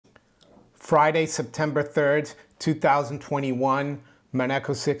Friday, September 3rd, 2021,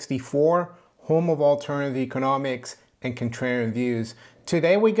 Maneco 64, home of alternative economics and contrarian views.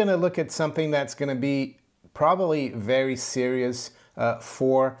 Today we're going to look at something that's going to be probably very serious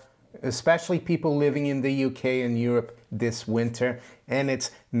for especially people living in the UK and Europe this winter, and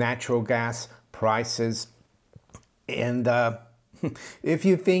it's natural gas prices. And if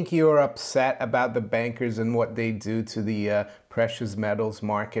you think you're upset about the bankers and what they do to the precious metals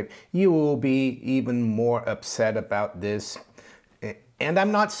market, you will be even more upset about this. And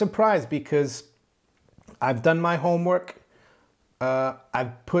I'm not surprised because I've done my homework.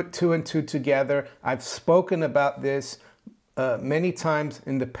 I've put two and two together. I've spoken about this many times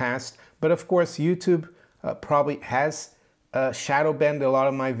in the past, but of course YouTube probably has shadow banned a lot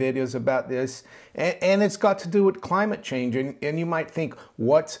of my videos about this, and it's got to do with climate change. And you might think,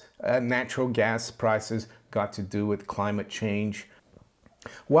 what's natural gas prices got to do with climate change?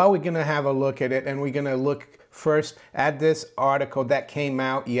 Well, we're going to have a look at it, and we're going to look first at this article that came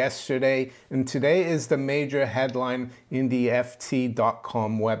out yesterday, and today is the major headline in the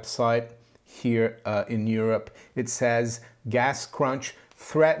ft.com website here in Europe. It says, gas crunch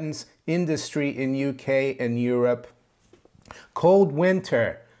threatens industry in UK and Europe. Cold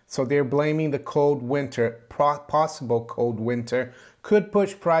winter, so they're blaming the cold winter, possible cold winter, could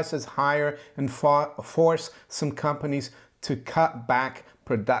push prices higher and force some companies to cut back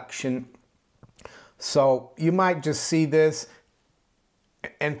production. So you might just see this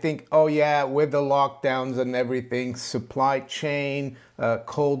and think, oh yeah, with the lockdowns and everything, supply chain,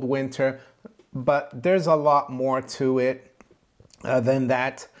 cold winter, but there's a lot more to it than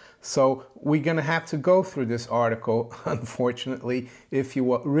that. So we're going to have to go through this article, unfortunately, if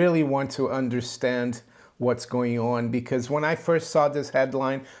you really want to understand what's going on. Because when I first saw this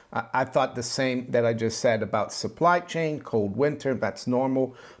headline, I thought the same that I just said about supply chain, cold winter, that's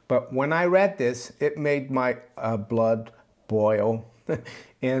normal. But when I read this, it made my blood boil.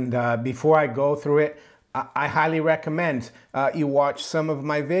 And before I go through it, I highly recommend you watch some of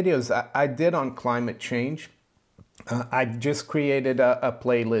my videos I did on climate change. I just created a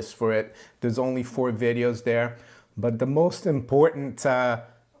playlist for it. There's only 4 videos there, but the most important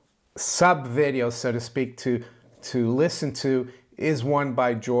sub video, so to speak, to listen to is one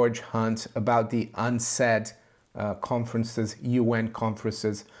by George Hunt about the unsaid conferences, UN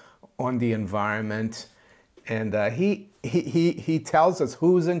conferences on the environment, and he tells us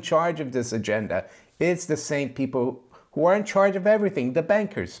who's in charge of this agenda. It's the same people who are in charge of everything, the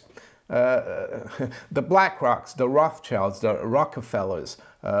bankers. The Blackrocks, the Rothschilds, the Rockefellers,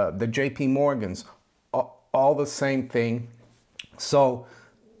 the JP Morgans, all the same thing. So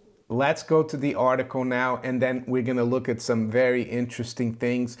let's go to the article now, and then we're going to look at some very interesting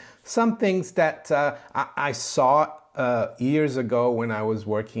things. Some things that I saw years ago when I was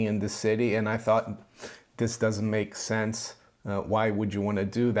working in the city, and I thought, this doesn't make sense. Why would you want to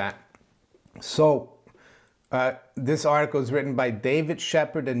do that? So this article is written by David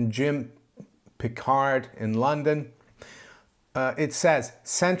Shepherd and Jim Picard in London. It says,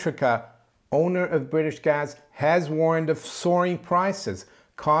 Centrica, owner of British Gas, has warned of soaring prices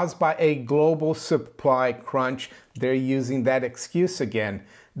caused by a global supply crunch. They're using that excuse again.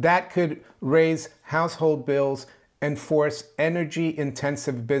 That could raise household bills and force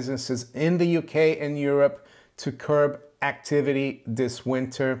energy-intensive businesses in the UK and Europe to curb activity this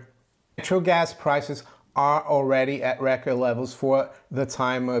winter. Natural gas prices are already at record levels for the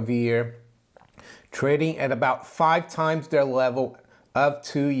time of year, trading at about 5 times their level of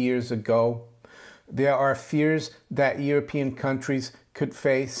 2 years ago. There are fears that European countries could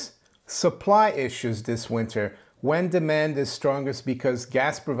face supply issues this winter when demand is strongest because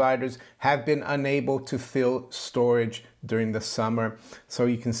gas providers have been unable to fill storage during the summer. So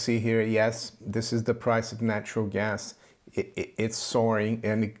you can see here, yes, this is the price of natural gas. It's soaring,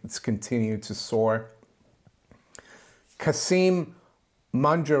 and it's continuing to soar. Kasim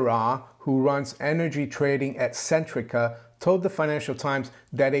Manjara, who runs energy trading at Centrica, told the Financial Times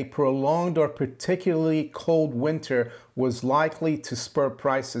that a prolonged or particularly cold winter was likely to spur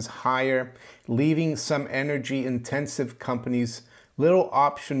prices higher, leaving some energy-intensive companies little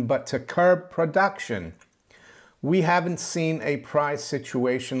option but to curb production. We haven't seen a price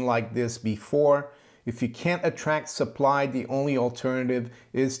situation like this before. If you can't attract supply, the only alternative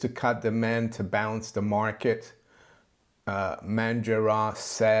is to cut demand to balance the market, Manjara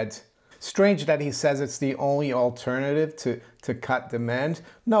said. Strange that he says it's the only alternative to cut demand.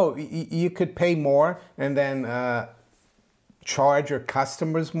 No, you could pay more and then charge your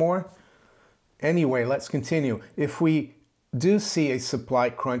customers more. Anyway, let's continue. If we do see a supply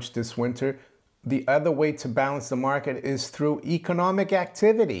crunch this winter, the other way to balance the market is through economic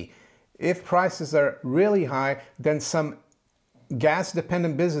activity. if prices are really high, then some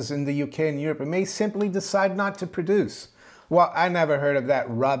gas-dependent business in the UK and Europe may simply decide not to produce. Well, I never heard of that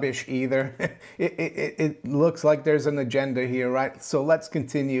rubbish either. It looks like there's an agenda here, right? So let's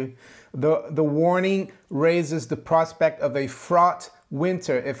continue. The warning raises the prospect of a fraught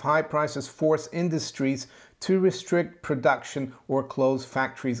winter if high prices force industries to restrict production or close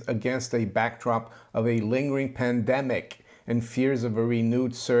factories against a backdrop of a lingering pandemic and fears of a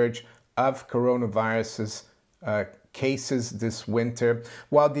renewed surge of coronavirus cases this winter.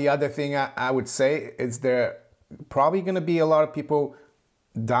 Well, the other thing I would say is there probably going to be a lot of people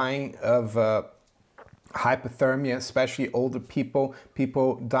dying of hypothermia, especially older people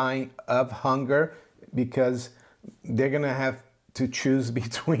dying of hunger, because they're going to have to choose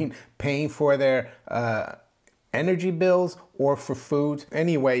between paying for their energy bills or for food.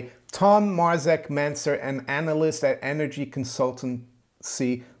 Anyway, Tom Marzek-Manser, an analyst at energy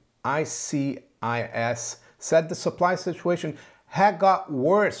consultancy ICIS, said the supply situation had got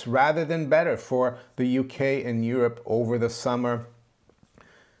worse rather than better for the UK and Europe over the summer.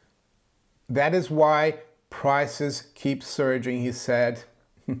 That is why prices keep surging, he said.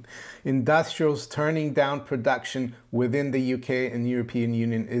 Industrials turning down production within the UK and European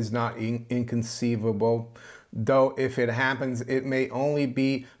Union is not inconceivable, though if it happens, it may only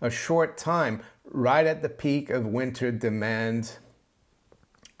be a short time, right at the peak of winter demand.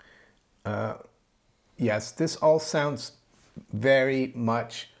 Yes, this all sounds very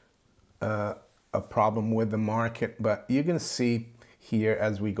much a problem with the market, but you're going to see here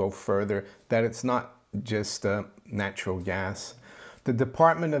as we go further that it's not just natural gas. The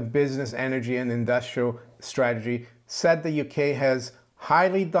Department of Business, Energy and Industrial Strategy said the UK has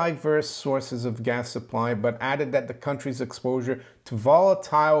highly diverse sources of gas supply, but added that the country's exposure to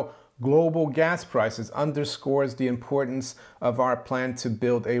volatile global gas prices underscores the importance of our plan to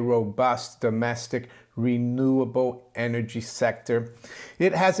build a robust domestic renewable energy sector.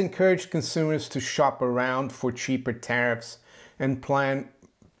 It has encouraged consumers to shop around for cheaper tariffs and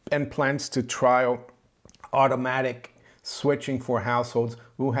plans to trial automatic switching for households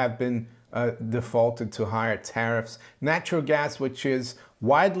who have been defaulted to higher tariffs. Natural gas, which is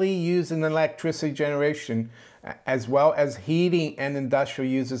widely used in electricity generation as well as heating and industrial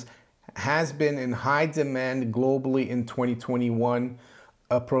uses, has been in high demand globally in 2021.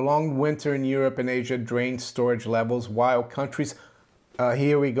 A prolonged winter in Europe and Asia drained storage levels, while countries,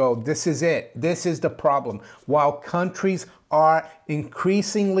 here we go, this is it, this is the problem. While countries are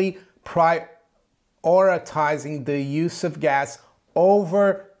increasingly prioritizing the use of gas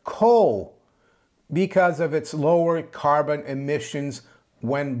over coal because of its lower carbon emissions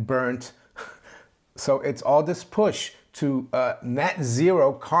when burnt. So it's all this push to net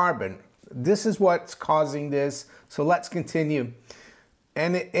zero carbon. This is what's causing this. So let's continue.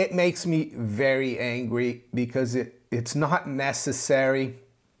 And it makes me very angry because it's not necessary.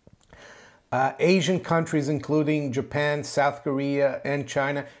 Asian countries, including Japan, South Korea, and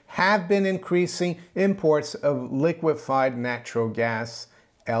China, have been increasing imports of liquefied natural gas,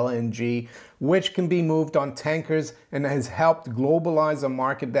 LNG, which can be moved on tankers and has helped globalize a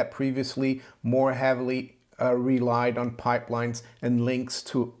market that previously more heavily relied on pipelines and links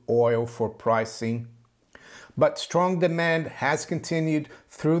to oil for pricing. But strong demand has continued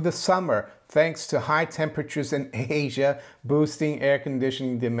through the summer, thanks to high temperatures in Asia, boosting air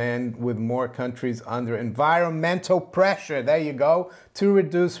conditioning demand, with more countries under environmental pressure, there you go, to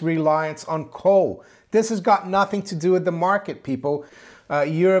reduce reliance on coal. This has got nothing to do with the market, people.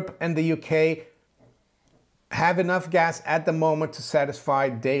 Europe and the UK have enough gas at the moment to satisfy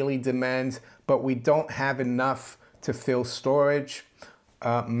daily demands, but we don't have enough to fill storage,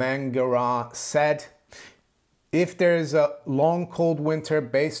 Mangara said. If there's a long cold winter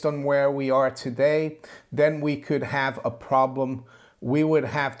based on where we are today, then we could have a problem. We would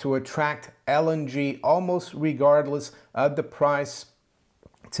have to attract LNG almost regardless of the price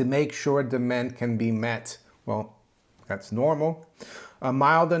to make sure demand can be met. Well, that's normal. A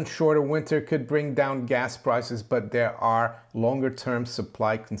mild and shorter winter could bring down gas prices, but there are longer-term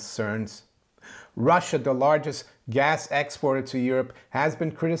supply concerns. Russia, the largest gas exporter to Europe, has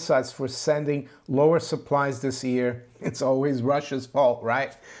been criticized for sending lower supplies this year. It's always Russia's fault,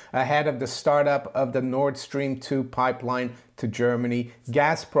 right? Ahead of the startup of the Nord Stream 2 pipeline to Germany,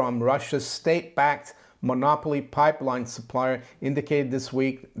 Gazprom, Russia's state-backed monopoly pipeline supplier, indicated this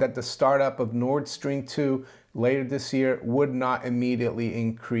week that the startup of Nord Stream 2 later this year would not immediately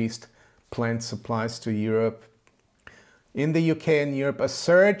increase planned supplies to Europe. In the UK and Europe, a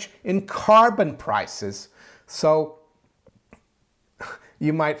surge in carbon prices. So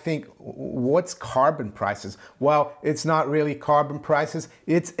You might think, what's carbon prices? Well, it's not really carbon prices,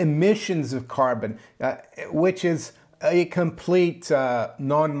 it's emissions of carbon, which is a complete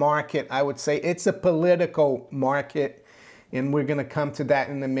non-market, I would say. It's a political market, and we're going to come to that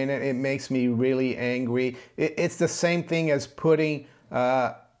in a minute. It makes me really angry. It's the same thing as putting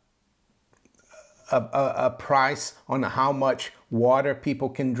a price on how much water people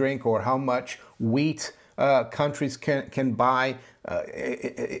can drink or how much wheat countries can buy.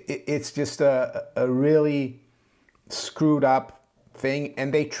 It's just a really screwed up thing,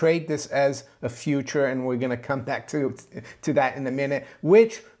 and they trade this as a future, and we're going to come back to that in a minute,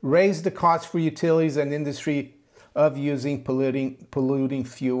 which raised the cost for utilities and industry of using polluting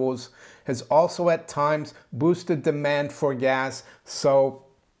fuels, has also at times boosted demand for gas. So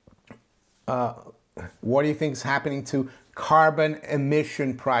what do you think is happening to carbon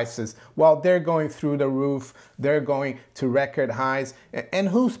emission prices? Well, they're going through the roof. They're going to record highs. And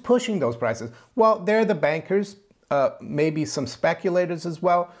who's pushing those prices? Well, they're the bankers, maybe some speculators as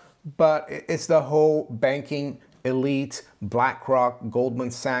well, but it's the whole banking elite, Blackrock,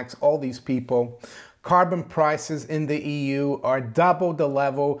 Goldman Sachs, all these people. Carbon prices in the EU are double the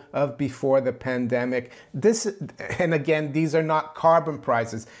level of before the pandemic. And again, these are not carbon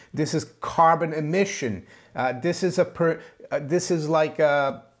prices. This is carbon emission. This is like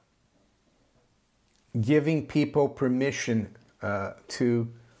giving people permission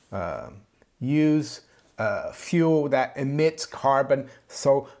to use fuel that emits carbon.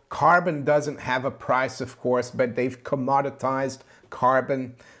 So carbon doesn't have a price, of course, but they've commoditized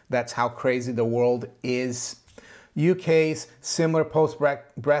carbon. That's how crazy the world is. UK's similar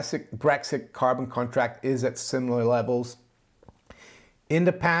post-Brexit carbon contract is at similar levels. In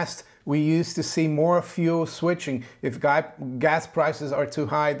the past, we used to see more fuel switching. If gas prices are too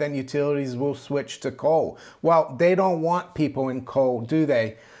high, then utilities will switch to coal. Well, they don't want people in coal, do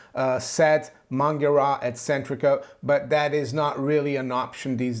they? Said Mangera at Centrica, but that is not really an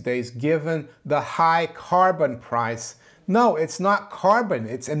option these days, given the high carbon price. No, it's not carbon,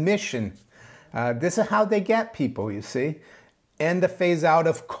 it's emission. This is how they get people, you see. And the phase out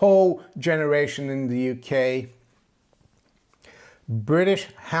of coal generation in the UK. British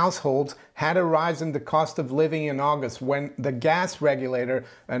households had a rise in the cost of living in August when the gas regulator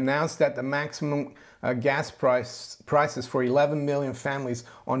announced that the maximum gas prices for 11 million families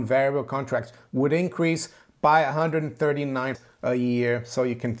on variable contracts would increase by 139 a year. So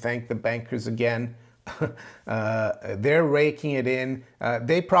you can thank the bankers again. They're raking it in.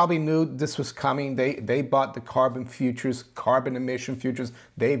 They probably knew this was coming. They bought the carbon futures, carbon emission futures.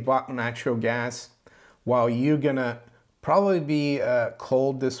 They bought natural gas. While you're gonna probably be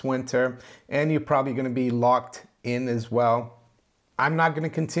cold this winter, and you're probably gonna be locked in as well. I'm not gonna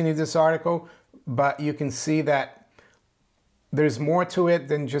continue this article, but you can see that there's more to it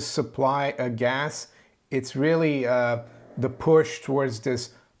than just supply of gas. It's really the push towards this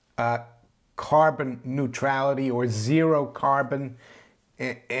carbon neutrality or zero carbon,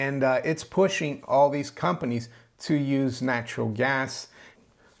 and it's pushing all these companies to use natural gas.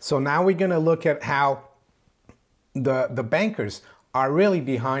 So now we're going to look at how the bankers are really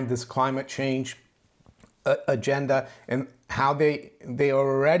behind this climate change agenda, and how they are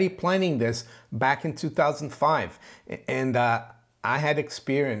already planning this back in 2005. And I had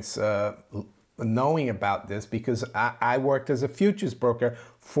experience knowing about this because I worked as a futures broker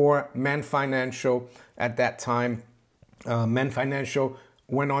for Men Financial at that time. Men Financial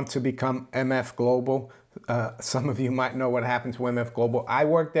went on to become MF Global. Some of you might know what happened to MF Global. I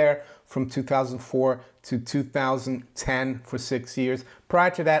worked there from 2004 to 2010 for 6 years. Prior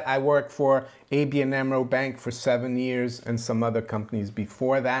to that, I worked for ABN AMRO Bank for 7 years and some other companies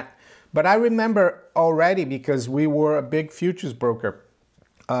before that. But I remember already, because we were a big futures broker,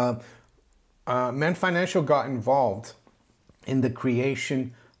 Men Financial got involved in the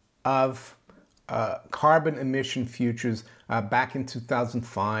creation of carbon emission futures back in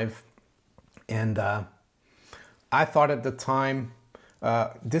 2005. And I thought at the time,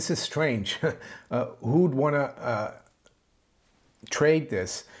 this is strange. Who'd want to trade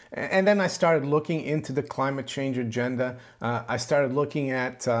this? And then I started looking into the climate change agenda. I started looking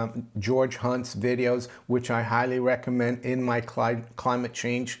at George Hunt's videos, which I highly recommend in my climate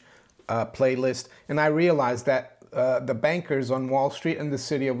change playlist. And I realized that the bankers on Wall Street and the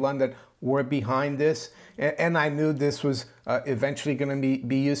City of London were behind this. And I knew this was eventually going to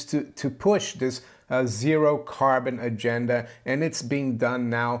be used to push this zero carbon agenda. And it's being done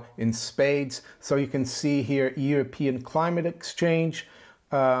now in spades. So you can see here, European Climate Exchange.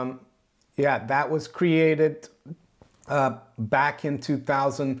 Yeah, that was created back in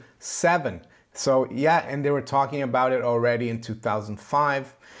 2007. So yeah, and they were talking about it already in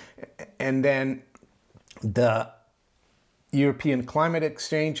 2005. And then the European Climate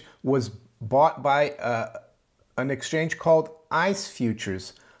Exchange was bought by an exchange called ICE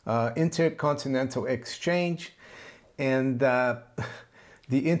Futures, Intercontinental Exchange. And the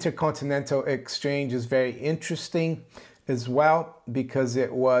Intercontinental Exchange is very interesting as well because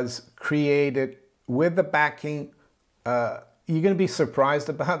it was created with the backing. You're going to be surprised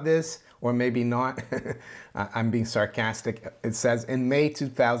about this, or maybe not. I'm being sarcastic. It says in May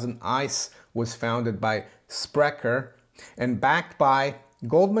 2000, ICE was founded by Sprecher and backed by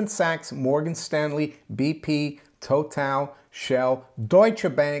Goldman Sachs, Morgan Stanley, BP, Total, Shell,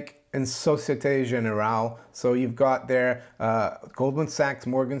 Deutsche Bank, and Societe Generale. So you've got there Goldman Sachs,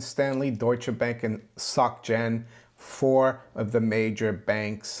 Morgan Stanley, Deutsche Bank, and SocGen, four of the major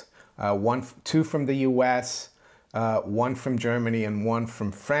banks, two from the US, one from Germany, and one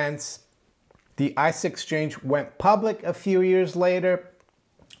from France. The ICE exchange went public a few years later,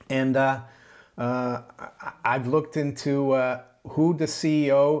 and I've looked into who the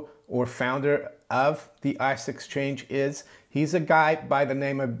CEO or founder of the ICE exchange is. He's a guy by the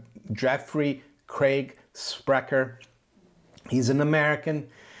name of Jeffrey Craig Sprecher. He's an American,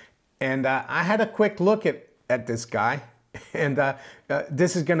 and I had a quick look at this guy, and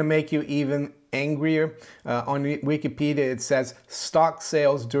this is going to make you even angrier. On Wikipedia, it says stock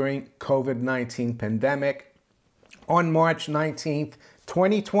sales during COVID-19 pandemic. On March 19th,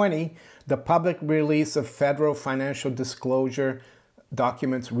 2020, the public release of federal financial disclosure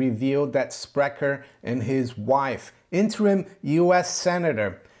documents revealed that Sprecher and his wife, interim U.S.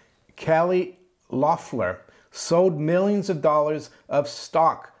 Senator Kelly Loeffler, sold millions of dollars of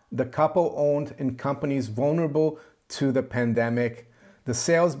stock the couple owned in companies vulnerable to the pandemic. The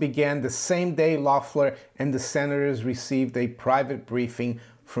sales began the same day Loeffler and the senators received a private briefing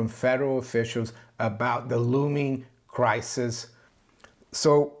from federal officials about the looming crisis.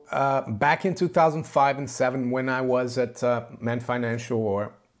 So back in 2005 and 2007, when I was at Men Financial,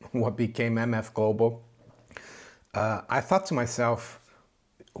 or what became MF Global, I thought to myself,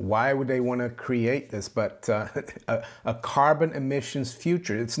 why would they want to create this but a carbon emissions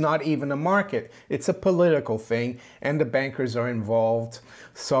future? It's not even a market. It's a political thing, and the bankers are involved.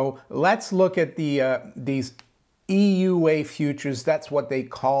 So let's look at these EUA futures. That's what they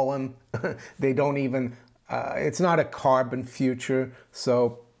call them. They don't even, it's not a carbon future.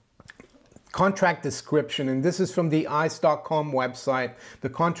 So contract description, and this is from the ice.com website. The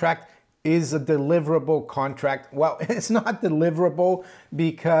contract is a deliverable contract. Well, it's not deliverable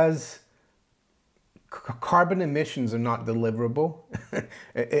because carbon emissions are not deliverable.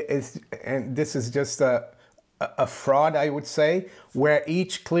 And this is just a fraud, I would say, where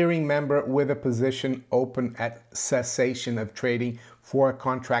each clearing member with a position open at cessation of trading for a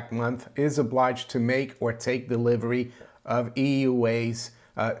contract month is obliged to make or take delivery of EUAs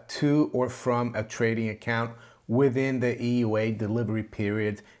to or from a trading account within the EUA delivery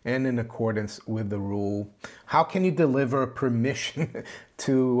period and in accordance with the rule. How can you deliver a permission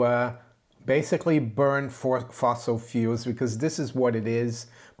to basically burn fossil fuels? Because this is what it is.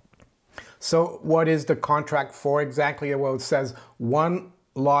 So what is the contract for exactly? Well, it says one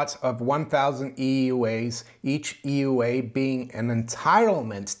lot of 1,000 EUAs, each EUA being an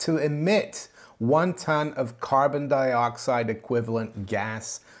entitlement to emit 1 ton of carbon dioxide equivalent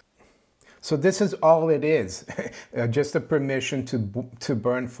gas. So this is all it is, just a permission to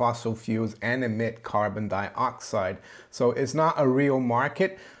burn fossil fuels and emit carbon dioxide. So it's not a real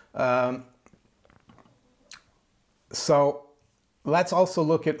market. So let's also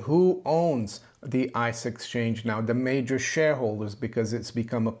look at who owns the ICE exchange now, the major shareholders, because it's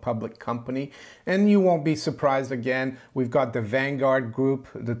become a public company. And you won't be surprised again, we've got the Vanguard Group,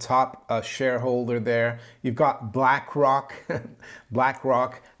 the top shareholder there. You've got Blackrock.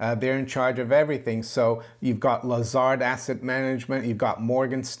 Blackrock, they're in charge of everything. So you've got Lazard Asset Management, you've got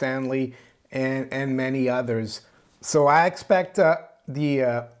Morgan Stanley, and many others. So I expect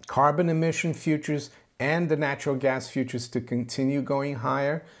the carbon emission futures and the natural gas futures to continue going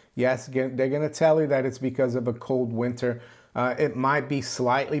higher. Yes, they're going to tell you that it's because of a cold winter. It might be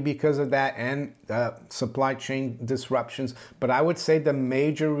slightly because of that and supply chain disruptions. But I would say the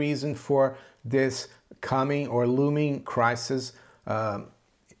major reason for this coming or looming crisis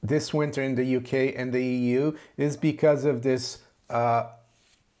this winter in the UK and the EU is because of this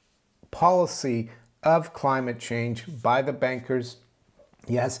policy of climate change by the bankers.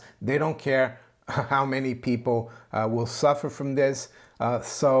 Yes, they don't care how many people will suffer from this.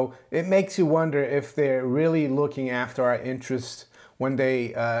 So it makes you wonder if they're really looking after our interests when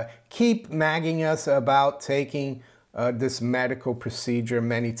they keep nagging us about taking this medical procedure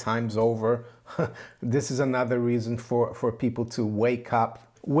many times over. this is another reason for people to wake up.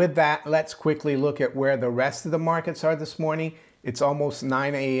 With that, let's quickly look at where the rest of the markets are this morning. It's almost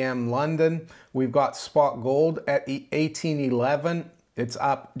 9 a.m. London. We've got spot gold at 18.11. It's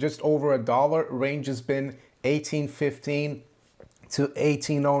up just over $1. Range has been 18.15 to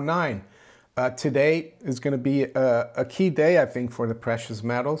 18.09. Today is going to be a key day, I think, for the precious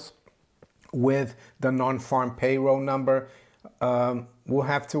metals with the non-farm payroll number. We'll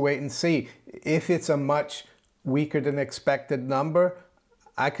have to wait and see. If it's a much weaker than expected number,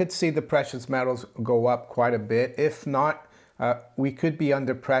 I could see the precious metals go up quite a bit. If not, we could be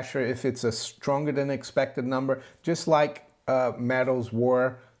under pressure if it's a stronger than expected number, just like metals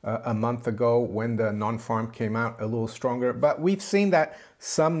were a month ago when the non-farm came out a little stronger. But we've seen that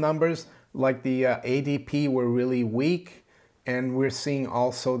some numbers like the ADP were really weak, and we're seeing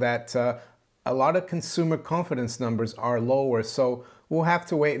also that a lot of consumer confidence numbers are lower. So we'll have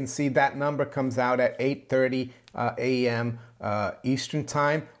to wait and see. That number comes out at 8:30 a.m. Eastern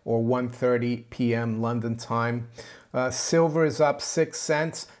time or 1:30 p.m. London time. Silver is up 6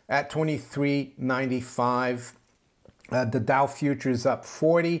 cents at 23.95. The Dow future is up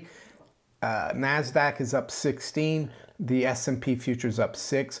 40. NASDAQ is up 16. The S&P future is up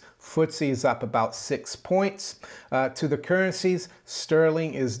 6. FTSE is up about 6 points. To the currencies,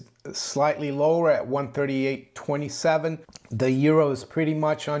 sterling is slightly lower at 138.27. The euro is pretty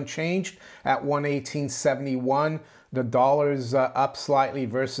much unchanged at 118.71. The dollar is up slightly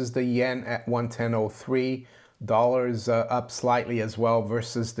versus the yen at 110.03. Dollars up slightly as well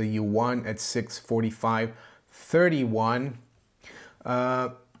versus the yuan at 645.31.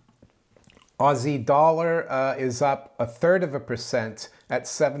 Aussie dollar is up 1/3% at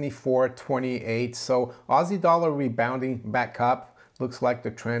 74.28. So Aussie dollar rebounding back up. Looks like the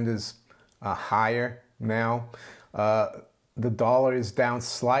trend is higher now. The dollar is down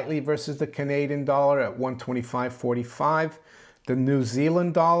slightly versus the Canadian dollar at 125.45. The New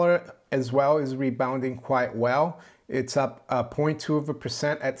Zealand dollar as well is rebounding quite well. It's up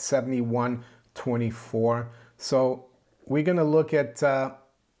 0.2% at 71.24. So we're going to look at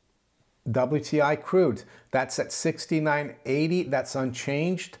WTI crude. That's at 69.80. That's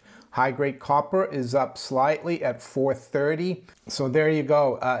unchanged. High-grade copper is up slightly at 4.30. So there you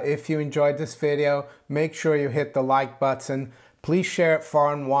go. If you enjoyed this video, make sure you hit the like button. Please share it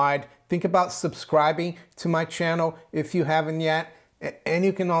far and wide. Think about subscribing to my channel if you haven't yet. And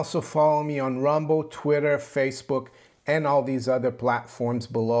you can also follow me on Rumble, Twitter, Facebook, and all these other platforms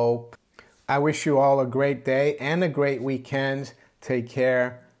below. I wish you all a great day and a great weekend. Take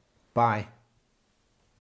care. Bye.